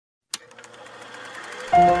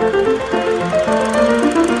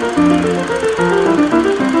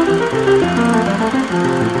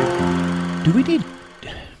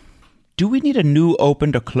Do we need a new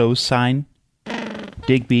opened or closed sign,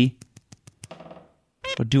 Digby?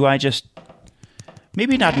 Or do I just...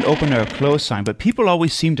 Maybe not an open or a closed sign, but people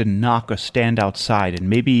always seem to knock or stand outside, and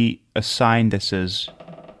maybe a sign that says,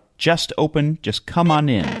 just open, just come on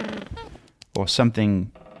in. Or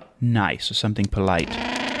something nice, or something polite.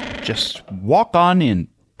 Just walk on in.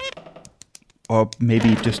 Or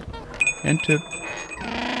maybe just enter.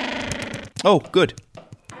 Oh, good.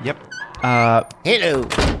 Yep. Hello,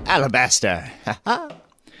 Alabaster.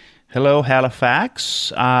 Hello,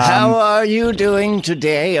 Halifax. How are you doing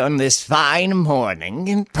today on this fine morning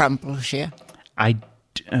in Prumpleshire?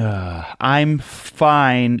 I'm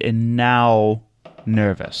fine and now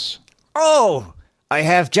nervous. Oh, I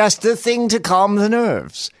have just the thing to calm the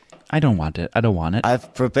nerves. I don't want it.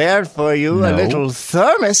 I've prepared for you a little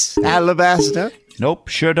thermos, Alabaster. Nope,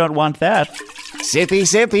 sure don't want that. Sippy,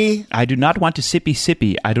 sippy. I do not want to sippy,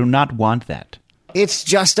 sippy. I do not want that. It's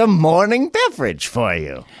just a morning beverage for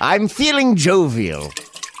you. I'm feeling jovial.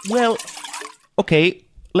 Well, okay,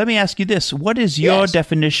 let me ask you this. What is your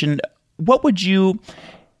definition? What would you...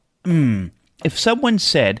 if someone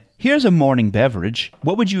said, here's a morning beverage,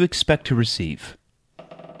 what would you expect to receive?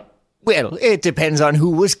 Well, it depends on who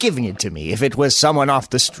was giving it to me. If it was someone off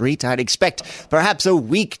the street, I'd expect perhaps a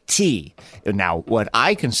weak tea. Now, what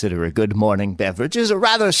I consider a good morning beverage is a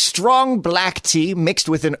rather strong black tea mixed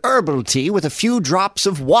with an herbal tea with a few drops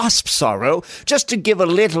of wasp sorrow, just to give a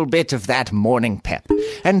little bit of that morning pep.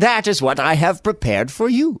 And that is what I have prepared for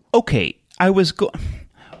you. Okay,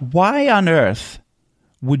 why on earth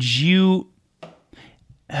would you...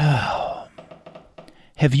 Have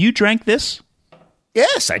you drank this?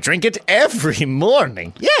 Yes, I drink it every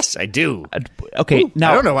morning. Yes, I do. Okay,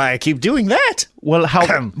 now... I don't know why I keep doing that. Well,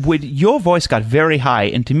 your voice got very high,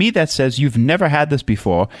 and to me that says you've never had this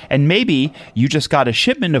before, and maybe you just got a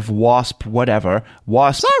shipment of wasp... Sorrow.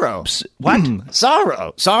 What?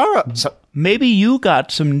 Sorrow. Maybe you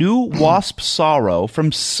got some new wasp sorrow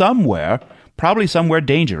from somewhere, probably somewhere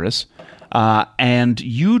dangerous, and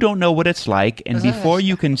you don't know what it's like, and before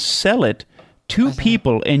you can sell it to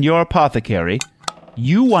people in your apothecary...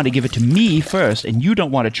 You want to give it to me first, and you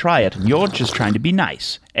don't want to try it, and you're just trying to be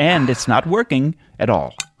nice. And it's not working at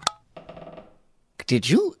all.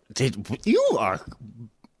 You are...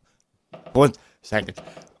 1 second.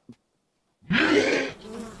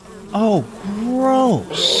 Oh,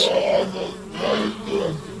 gross.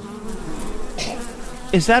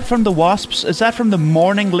 Is that from the wasps? Is that from the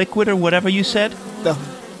morning liquid or whatever you said?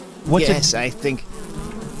 Yes, I think...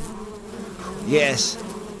 Yes.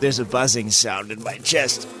 There's a buzzing sound in my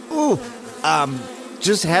chest. Ooh,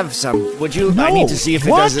 just have some. Would you? No, I need to see if it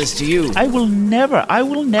does this to you. I will never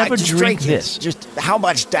drink this. Just how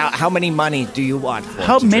many money do you want?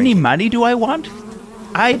 How many money do I want?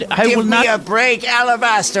 I Give will not. Give me a break,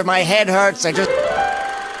 Alabaster. My head hurts. I just.